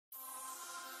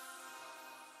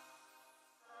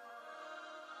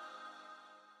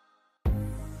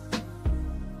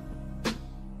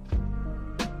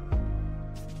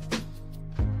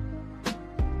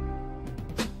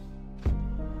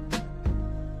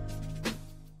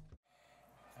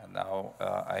Now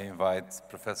I invite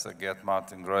Professor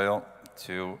Gert-Martin Greuel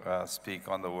to speak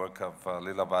on the work of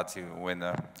Leelavati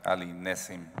winner Ali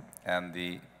Nesin and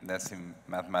the Nesin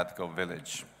Mathematical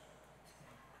Village.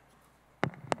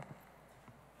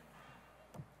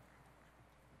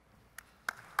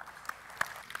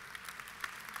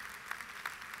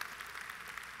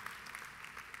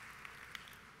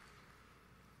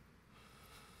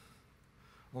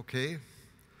 Okay,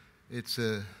 it's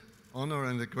an honor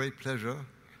and a great pleasure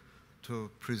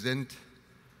to present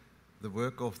the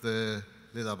work of the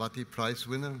Leelavati Prize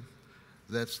winner.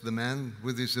 That's the man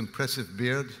with his impressive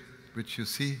beard, which you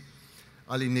see,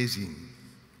 Ali Nesin.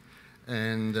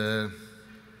 And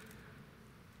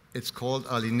it's called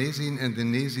Ali Nesin and the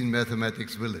Nesin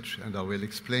Mathematics Village. And I will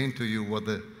explain to you what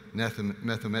the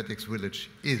Mathematics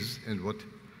Village is and what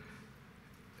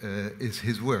is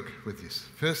his work with this.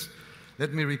 First,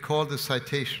 let me recall the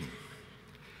citation.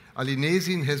 Ali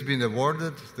Nesin has been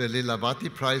awarded the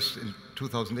Leelavati Prize in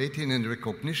 2018 in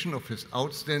recognition of his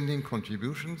outstanding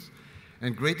contributions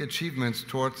and great achievements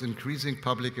towards increasing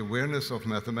public awareness of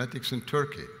mathematics in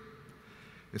Turkey,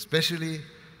 especially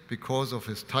because of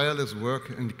his tireless work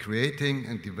in creating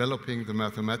and developing the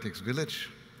Mathematics Village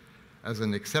as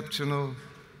an exceptional,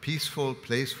 peaceful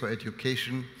place for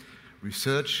education,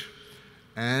 research,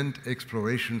 and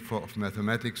exploration of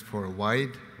mathematics for a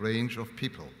wide range of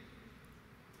people.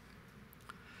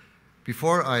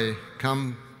 Before I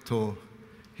come to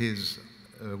his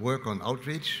work on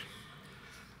outreach,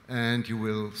 and you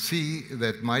will see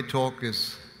that my talk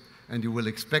is, and you will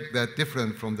expect that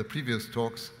different from the previous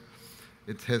talks,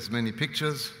 it has many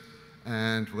pictures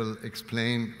and will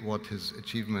explain what his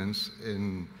achievements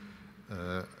in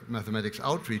mathematics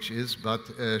outreach is, but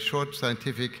a short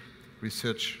scientific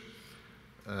research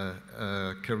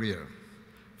career.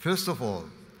 First of all,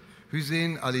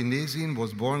 Hüseyin Ali Nesin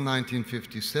was born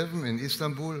 1957 in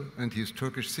Istanbul, and he is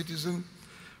Turkish citizen.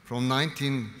 From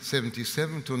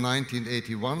 1977 to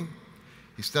 1981,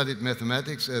 he studied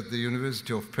mathematics at the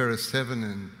University of Paris 7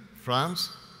 in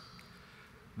France.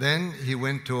 Then he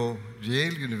went to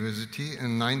Yale University.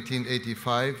 In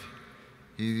 1985,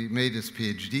 he made his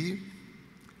PhD.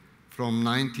 From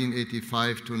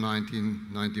 1985 to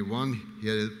 1991, he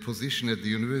had a position at the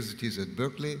universities at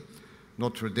Berkeley,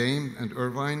 Notre Dame, and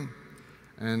Irvine.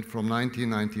 And from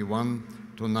 1991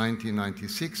 to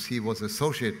 1996, he was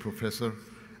associate professor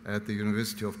at the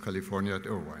University of California at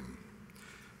Irvine.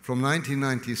 From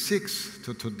 1996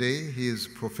 to today, he is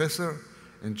professor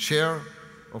and chair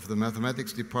of the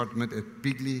mathematics department at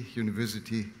Bilgi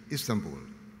University, Istanbul.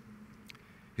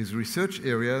 His research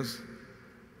areas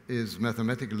is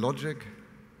mathematical logic,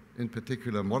 in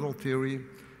particular model theory,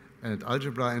 and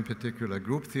algebra, in particular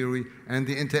group theory, and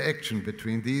the interaction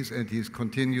between these, and he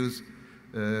continues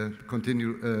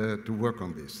to work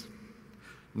on this.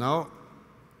 Now,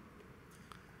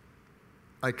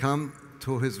 I come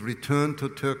to his return to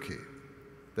Turkey.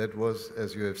 That was,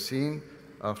 as you have seen,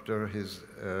 after his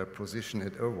position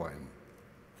at Irvine.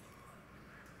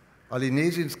 Ali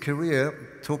Nesin's career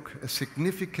took a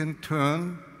significant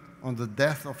turn on the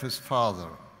death of his father,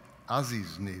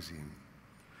 Aziz Nesin,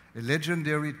 a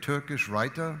legendary Turkish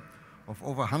writer of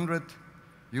over 100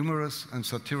 humorous and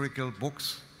satirical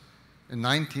books in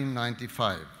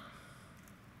 1995.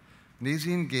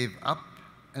 Nesin gave up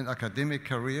an academic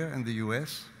career in the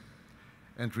US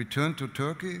and returned to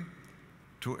Turkey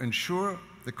to ensure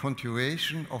the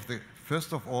continuation of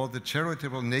first of all, the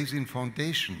charitable Nesin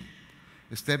Foundation,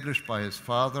 established by his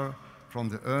father from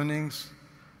the earnings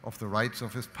of the rights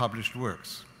of his published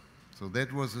works. So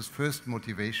that was his first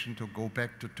motivation to go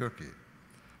back to Turkey.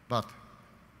 But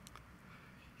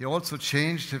he also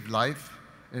changed his life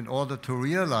in order to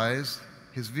realize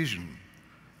his vision,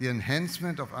 the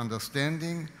enhancement of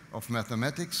understanding of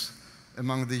mathematics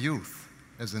among the youth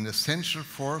as an essential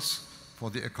force for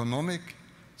the economic,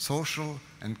 social,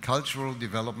 and cultural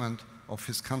development of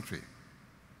his country.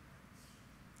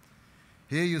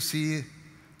 Here you see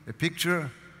a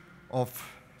picture of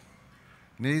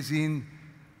Nesin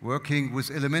working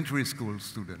with elementary school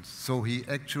students. So he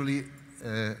actually,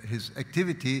 his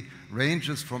activity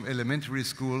ranges from elementary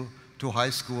school to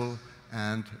high school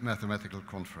and mathematical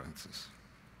conferences.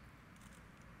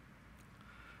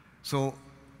 So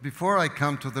before I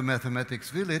come to the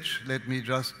Mathematics Village, let me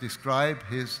just describe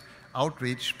his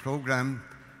outreach program,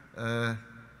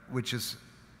 which is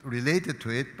related to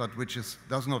it, but which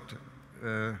does not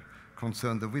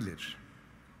concern the village.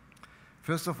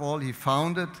 First of all, he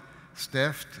founded,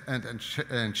 staffed,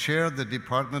 and chaired the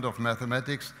Department of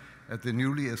Mathematics at the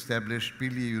newly established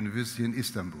Bilgi University in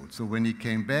Istanbul. So when he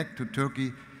came back to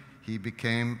Turkey, he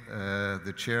became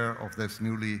the chair of this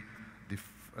newly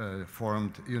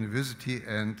formed university,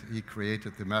 and he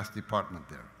created the math department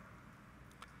there.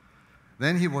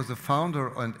 Then he was the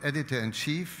founder and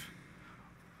editor-in-chief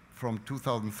from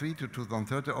 2003 to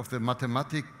 2030 of the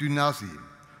Mathematik Dynastie,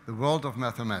 the world of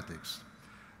mathematics.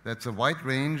 That's a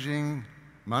wide-ranging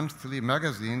monthly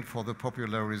magazine for the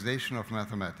popularization of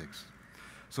mathematics.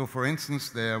 So for instance,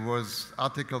 there was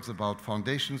articles about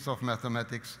foundations of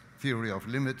mathematics, theory of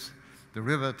limits,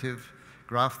 derivative,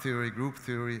 graph theory, group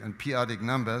theory, and p-adic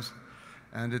numbers.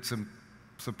 And it's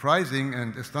surprising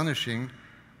and astonishing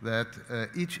that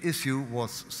each issue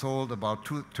was sold about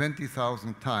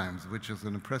 20,000 times, which is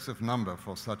an impressive number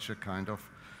for such a kind of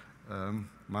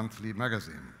monthly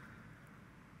magazine.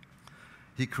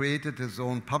 He created his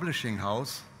own publishing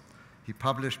house. He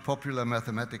published popular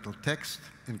mathematical text,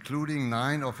 including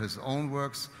 9 of his own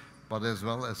works, but as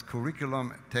well as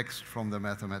curriculum text from the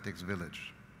mathematics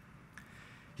village.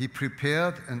 He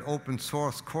prepared an open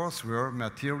source courseware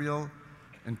material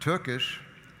in Turkish,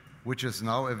 which is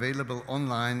now available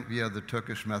online via the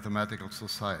Turkish Mathematical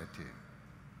Society.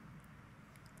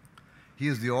 He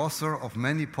is the author of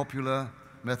many popular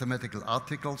mathematical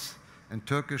articles in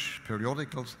Turkish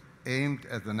periodicals aimed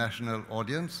at the national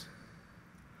audience,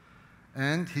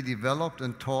 and he developed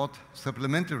and taught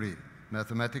supplementary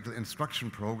mathematical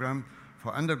instruction program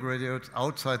for undergraduates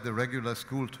outside the regular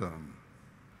school term.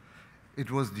 It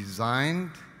was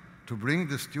designed to bring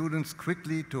the students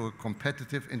quickly to a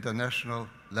competitive international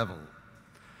level.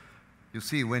 You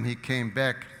see, when he came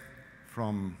back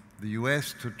from the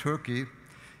US to Turkey,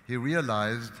 he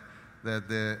realized that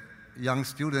the young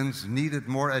students needed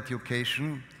more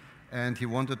education, and he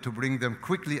wanted to bring them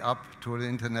quickly up to an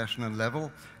international level,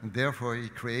 and therefore he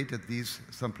created these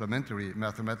supplementary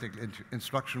mathematical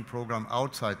instruction program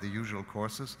outside the usual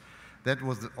courses. That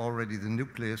was already the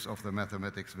nucleus of the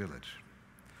mathematics village.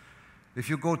 If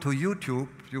you go to YouTube,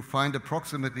 you find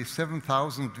approximately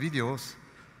 7,000 videos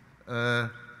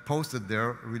posted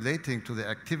there relating to the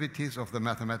activities of the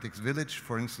mathematics village,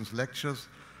 for instance, lectures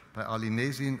by Ali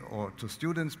Nesin or to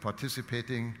students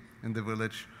participating in the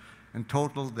village. In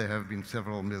total, there have been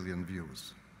several million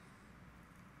views.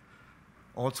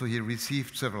 Also, he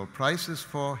received several prizes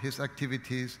for his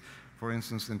activities. For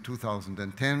instance, in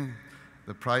 2010,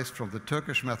 the prize from the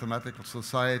Turkish Mathematical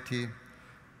Society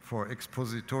for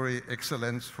expository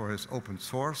excellence for his open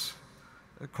source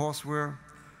courseware.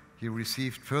 He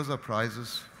received further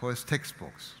prizes for his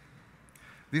textbooks.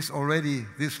 This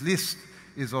list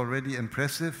is already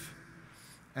impressive,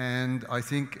 and I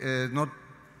think not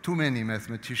too many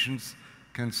mathematicians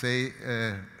can say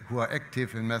who are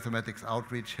active in mathematics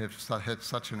outreach have had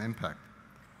such an impact.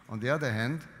 On the other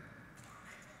hand,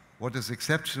 what is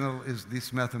exceptional is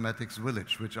this mathematics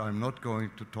village, which I'm not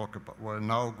going to talk about, well,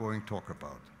 now going to talk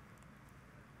about.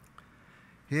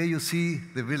 Here you see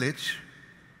the village.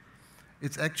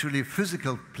 It's actually a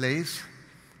physical place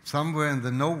somewhere in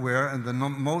the nowhere and the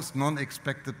most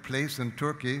non-expected place in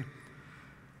Turkey,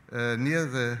 near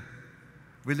the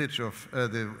village of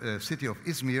the city of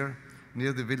Izmir,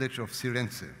 near the village of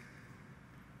Firenze.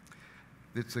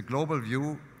 It's a global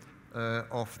view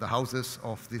of the houses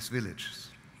of these villages.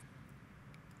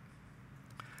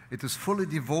 It is fully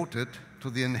devoted to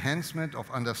the enhancement of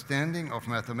understanding of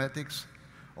mathematics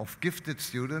of gifted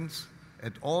students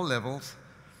at all levels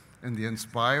in the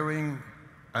inspiring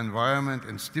environment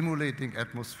and stimulating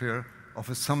atmosphere of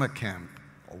a summer camp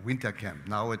or winter camp.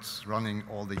 Now it's running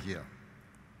all the year.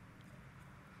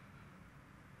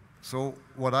 So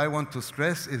what I want to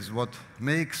stress is what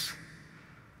makes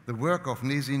the work of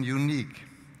Nesin unique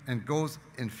and goes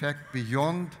in fact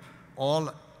beyond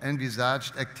all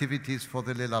envisaged activities for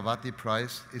the Leelavati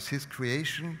Prize is his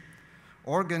creation,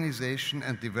 organization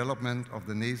and development of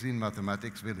the Nesin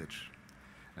Mathematics Village.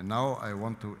 And now I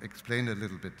want to explain a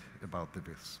little bit about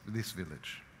this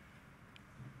village.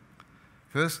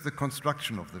 First, the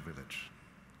construction of the village.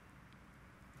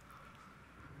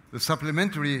 The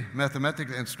supplementary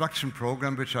mathematical instruction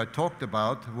program which I talked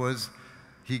about was,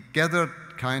 he gathered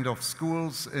kind of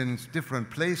schools in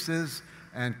different places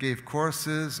and gave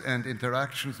courses and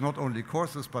interactions, not only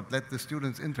courses, but let the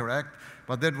students interact,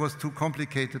 but that was too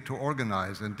complicated to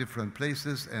organize in different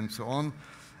places and so on,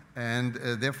 and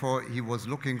therefore he was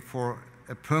looking for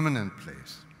a permanent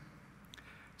place.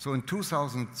 So in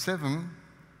 2007,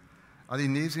 Ali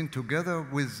Nesin, together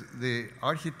with the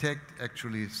architect,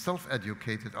 actually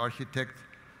self-educated architect,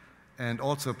 and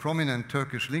also a prominent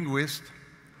Turkish linguist,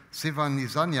 Sevan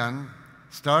Nizanyan,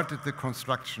 started the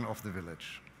construction of the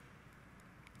village.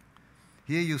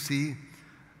 Here you see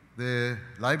the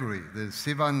library, the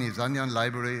Sevan Nizanyan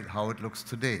library, how it looks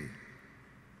today.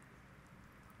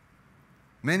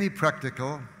 Many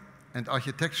practical and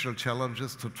architectural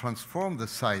challenges to transform the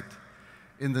site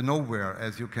in the nowhere.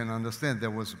 As you can understand,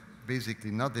 there was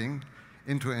basically nothing,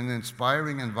 into an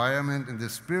inspiring environment in the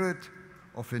spirit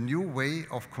of a new way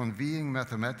of conveying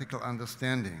mathematical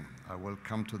understanding. I will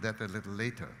come to that a little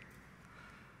later.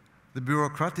 The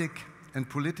bureaucratic and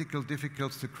political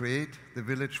difficulties to create the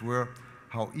village were,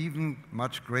 how even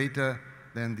much greater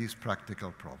than these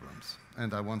practical problems.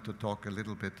 And I want to talk a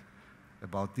little bit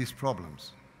about these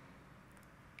problems.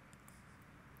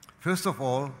 First of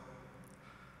all,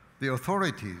 the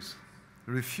authorities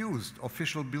refused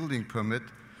official building permit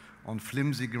on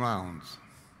flimsy grounds.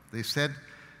 They said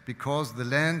because the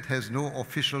land has no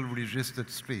official registered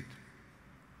street.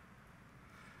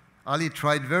 Ali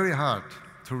tried very hard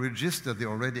to register the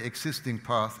already existing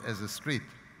path as a street,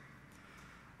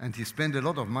 and he spent a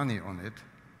lot of money on it,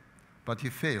 but he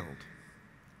failed.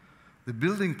 The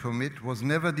building permit was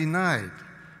never denied,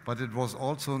 but it was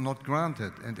also not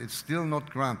granted, and it's still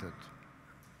not granted.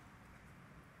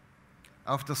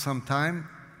 After some time,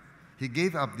 he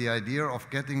gave up the idea of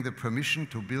getting the permission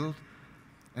to build,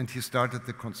 and he started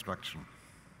the construction.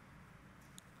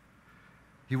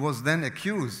 He was then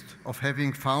accused of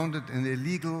having founded an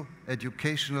illegal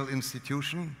educational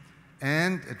institution,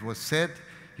 and it was said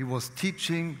he was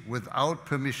teaching without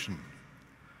permission,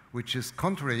 which is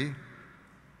contrary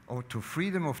to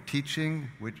freedom of teaching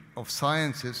of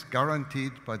sciences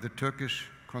guaranteed by the Turkish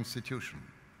constitution.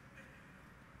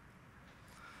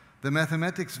 The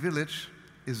mathematics village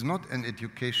is not an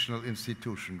educational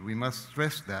institution. We must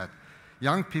stress that.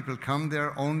 Young people come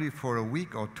there only for a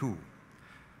week or two.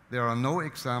 There are no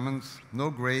examens, no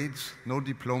grades, no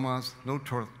diplomas, no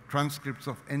transcripts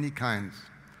of any kinds.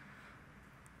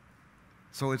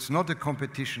 So it's not a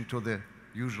competition to the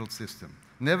usual system.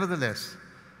 Nevertheless,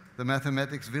 the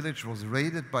mathematics village was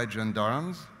raided by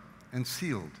gendarmes and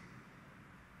sealed.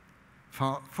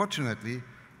 Fortunately,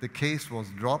 the case was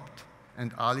dropped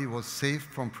and Ali was saved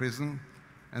from prison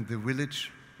and the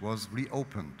village was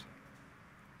reopened.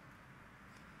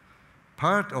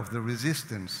 Part of the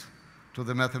resistance to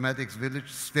the mathematics village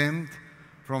stemmed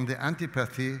from the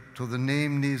antipathy to the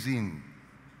name Nesin.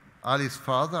 Ali's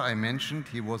father, I mentioned,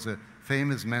 he was a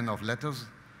famous man of letters,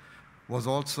 was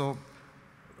also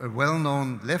a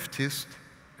well-known leftist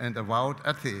and avowed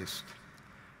atheist.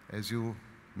 As you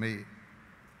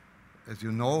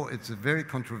know, it's a very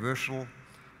controversial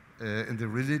in the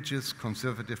religious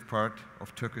conservative part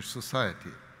of Turkish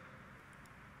society.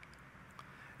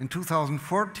 In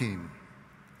 2014,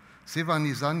 Sevan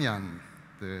Nizanyan,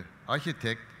 the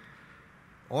architect,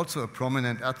 also a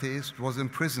prominent atheist, was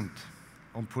imprisoned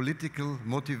on political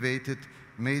motivated,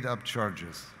 made-up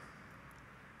charges.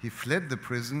 He fled the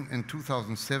prison in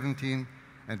 2017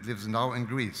 and lives now in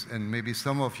Greece, and maybe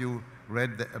some of you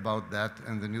read about that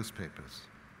in the newspapers.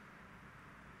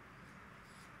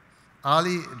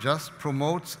 Ali just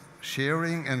promotes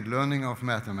sharing and learning of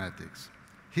mathematics.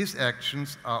 His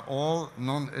actions are all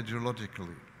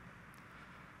non-ideologically,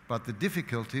 but the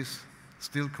difficulties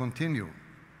still continue.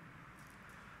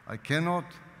 I cannot,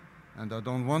 and I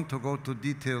don't want to go to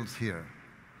details here.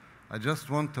 I just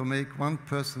want to make one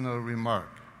personal remark.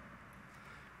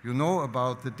 You know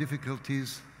about the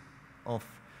difficulties of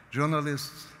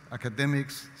journalists,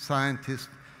 academics, scientists,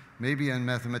 maybe and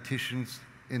mathematicians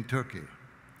in Turkey.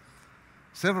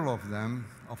 Several of them,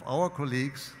 of our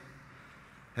colleagues,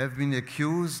 have been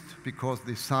accused because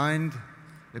they signed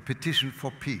a petition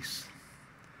for peace.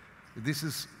 This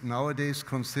is nowadays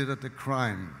considered a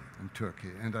crime in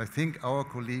Turkey, and I think our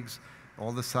colleagues,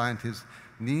 all the scientists,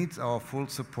 need our full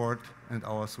support and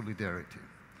our solidarity.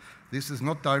 This is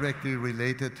not directly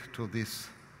related to this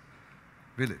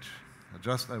village.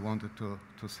 I wanted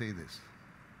to say this.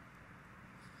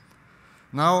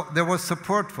 Now, there was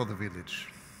support for the village.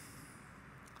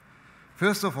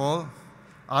 First of all,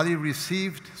 Ali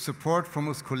received support from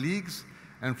his colleagues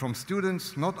and from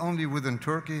students, not only within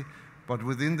Turkey, but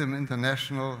within the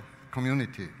international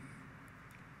community.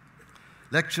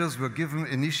 Lectures were given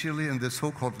initially in the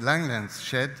so-called Langlands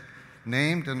shed,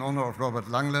 named in honor of Robert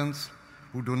Langlands,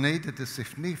 who donated a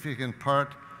significant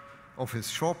part of his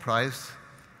Shaw Prize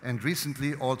and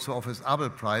recently also of his Abel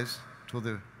Prize to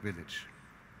the village.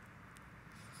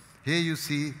 Here you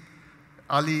see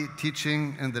Ali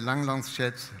teaching in the Langlands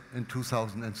sheds in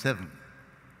 2007.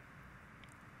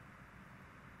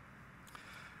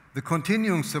 The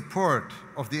continuing support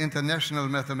of the international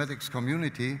mathematics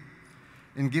community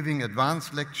in giving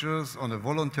advanced lectures on a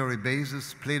voluntary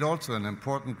basis played also an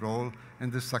important role in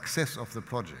the success of the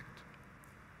project.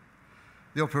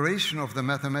 The operation of the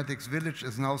mathematics village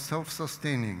is now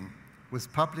self-sustaining,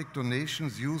 with public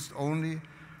donations used only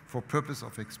for purpose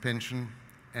of expansion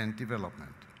and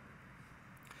development.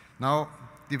 Now,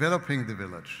 developing the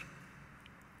village.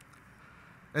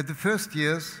 At the first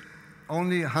years,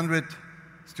 only 100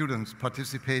 students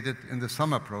participated in the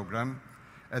summer program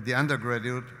at the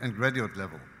undergraduate and graduate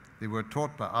level. They were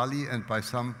taught by Ali and by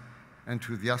some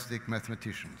enthusiastic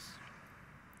mathematicians.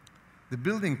 The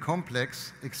building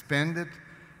complex expanded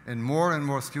and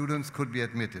more students could be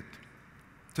admitted.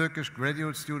 Turkish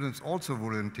graduate students also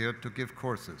volunteered to give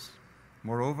courses.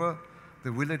 Moreover,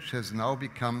 the village has now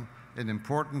become an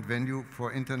important venue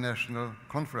for international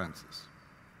conferences.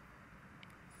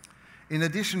 In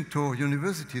addition to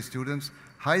university students,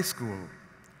 high school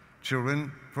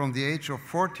children from the age of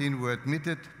 14 were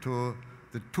admitted to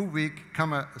the 2-week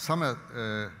summer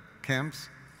camps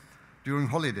during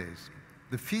holidays.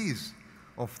 The fees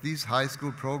of these high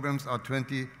school programs are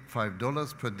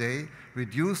 $25 per day,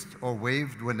 reduced or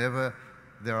waived whenever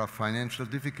there are financial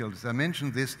difficulties. I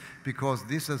mention this because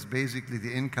this is basically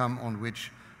the income on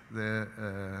which the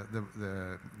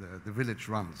village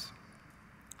runs,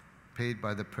 paid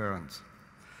by the parents.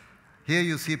 Here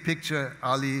you see picture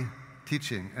Ali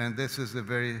teaching, and this is a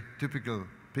very typical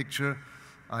picture.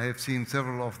 I have seen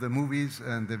several of the movies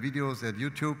and the videos at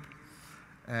YouTube,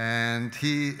 and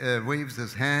he waves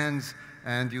his hands,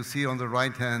 and you see on the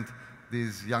right hand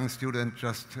this young student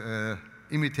just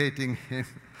imitating him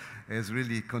as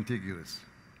really contiguous.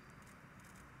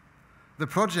 The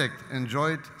project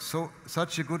enjoyed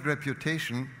such a good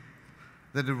reputation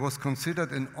that it was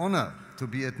considered an honor to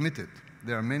be admitted.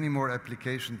 There are many more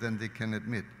applications than they can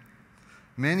admit.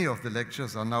 Many of the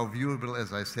lectures are now viewable,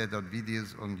 as I said, on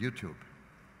videos on YouTube.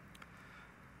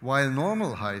 While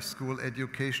normal high school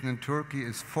education in Turkey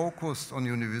is focused on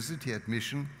university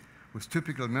admission with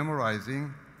typical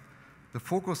memorizing, the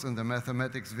focus in the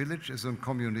mathematics village is on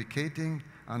communicating,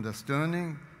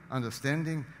 understanding,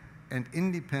 and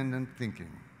independent thinking.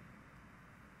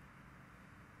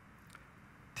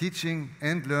 Teaching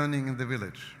and learning in the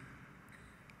village.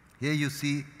 Here you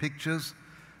see pictures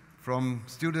from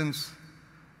students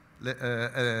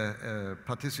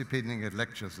participating at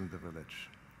lectures in the village.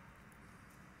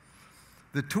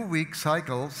 The 2-week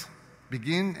cycles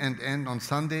begin and end on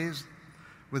Sundays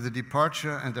with the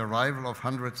departure and arrival of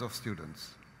hundreds of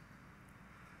students.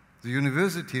 The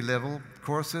university level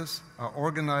courses are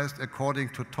organized according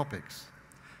to topics.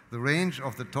 The range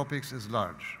of the topics is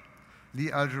large.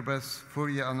 Lie algebras,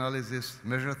 Fourier analysis,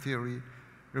 measure theory,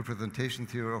 representation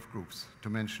theory of groups, to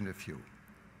mention a few.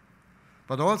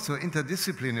 But also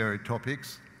interdisciplinary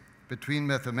topics between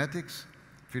mathematics,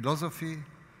 philosophy,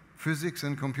 physics,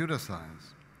 and computer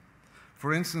science.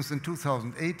 For instance, in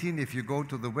 2018, if you go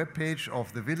to the webpage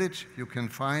of the village, you can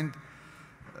find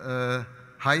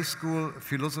high school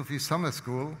philosophy summer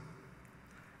school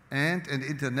and an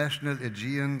international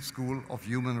Aegean School of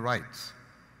Human Rights.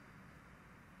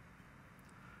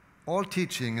 All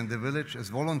teaching in the village is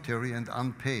voluntary and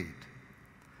unpaid.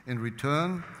 In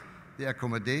return, the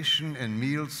accommodation and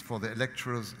meals for the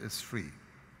lecturers is free.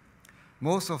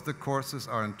 Most of the courses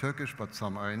are in Turkish, but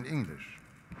some are in English.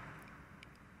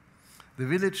 The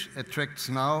village attracts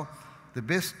now the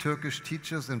best Turkish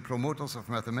teachers and promoters of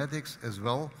mathematics, as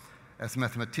well as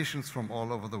mathematicians from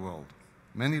all over the world.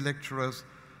 Many lecturers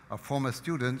are former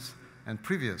students and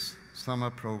previous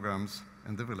summer programs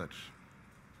in the village.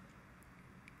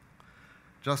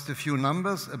 Just a few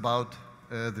numbers about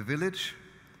the village.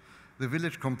 The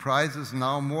village comprises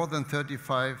now more than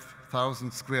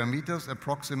 35,000 square meters.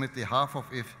 Approximately half of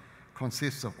it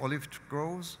consists of olive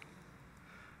groves.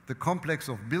 The complex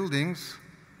of buildings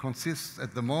consists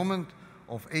at the moment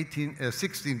of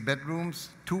 16 bedrooms,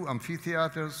 2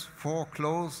 amphitheaters, 4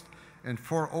 closed and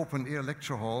 4 open-air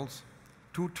lecture halls,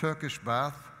 2 Turkish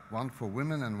baths, 1 for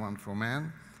women and 1 for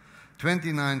men,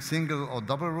 29 single or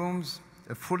double rooms,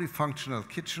 a fully functional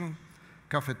kitchen,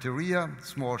 cafeteria,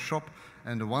 small shop,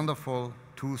 and a wonderful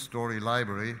 2-story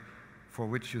library, for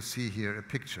which you see here a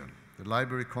picture. The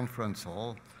library conference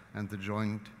hall and the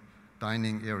joint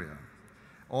dining area.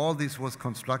 All this was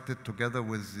constructed together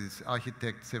with this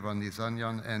architect,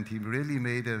 Nesin, and he really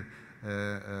made a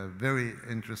very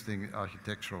interesting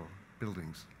architectural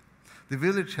buildings. The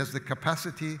village has the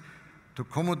capacity to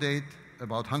accommodate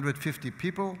about 150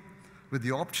 people with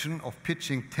the option of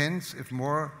pitching tents if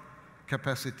more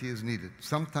capacity is needed.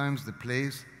 Sometimes the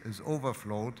place is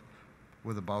overflowed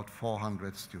with about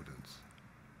 400 students.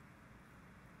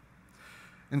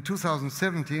 In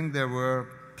 2017, there were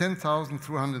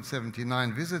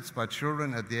 10,379 visits by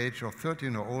children at the age of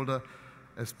 13 or older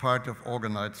as part of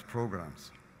organized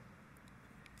programs.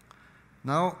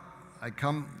 Now I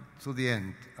come to the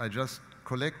end. I just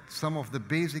collect some of the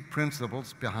basic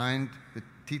principles behind the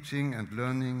teaching and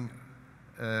learning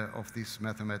of this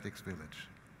mathematics village.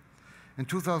 In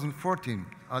 2014,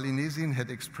 Ali Nesin had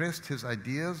expressed his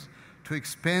ideas to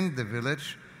expand the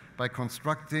village by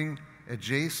constructing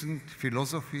adjacent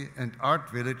philosophy and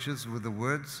art villages with the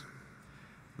words,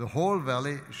 "The whole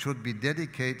valley should be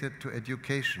dedicated to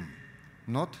education,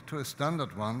 not to a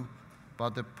standard one,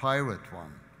 but a pirate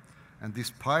one." And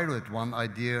this pirate one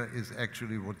idea is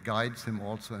actually what guides him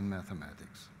also in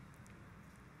mathematics.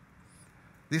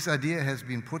 This idea has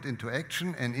been put into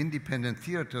action. An independent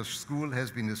theater school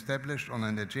has been established on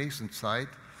an adjacent site,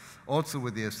 also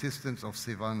with the assistance of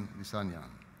Sevan Nisanyan.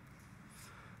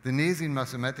 The Nesin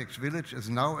Mathematics Village is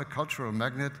now a cultural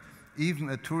magnet, even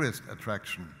a tourist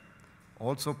attraction,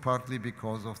 also partly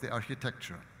because of the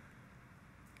architecture.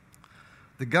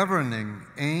 The governing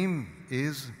aim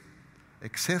is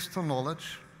access to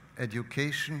knowledge,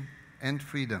 education, and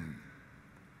freedom,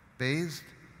 based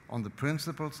on the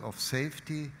principles of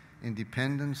safety,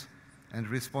 independence, and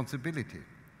responsibility.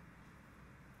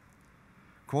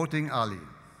 Quoting Ali,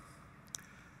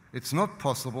 "It's not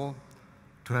possible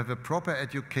to have a proper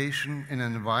education in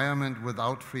an environment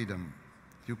without freedom.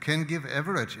 You can give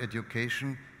average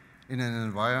education in an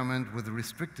environment with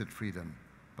restricted freedom,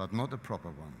 but not a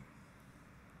proper one."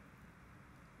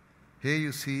 Here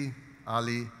you see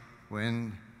Ali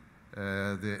when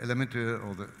the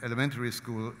elementary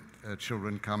school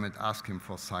children come and ask him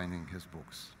for signing his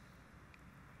books.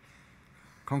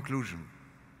 Conclusion.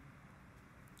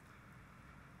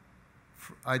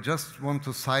 I just want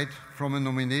to cite from a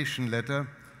nomination letter.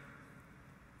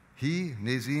 He,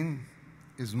 Nesin,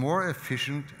 is more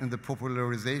efficient in the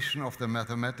popularization of the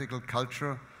mathematical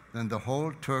culture than the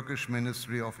whole Turkish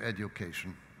Ministry of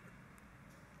Education.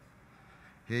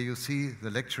 Here you see the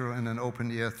lecturer in an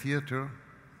open-air theater.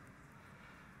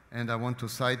 And I want to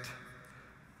cite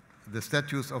the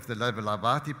status of the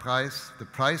Leelavati Prize. The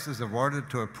prize is awarded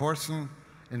to a person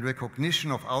in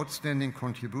recognition of outstanding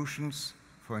contributions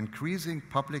for increasing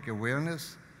public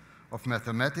awareness of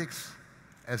mathematics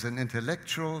as an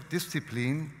intellectual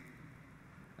discipline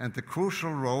and the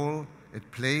crucial role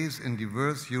it plays in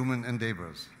diverse human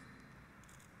endeavors.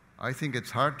 I think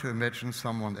it's hard to imagine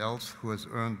someone else who has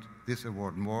earned this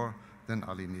award more than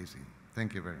Ali Nesin.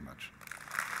 Thank you very much.